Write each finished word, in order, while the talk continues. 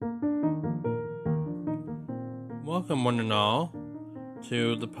Welcome, one and all,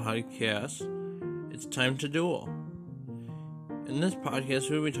 to the podcast. It's time to duel. In this podcast,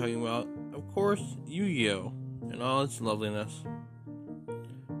 we'll be talking about, of course, Yu-Gi-Oh! And all its loveliness.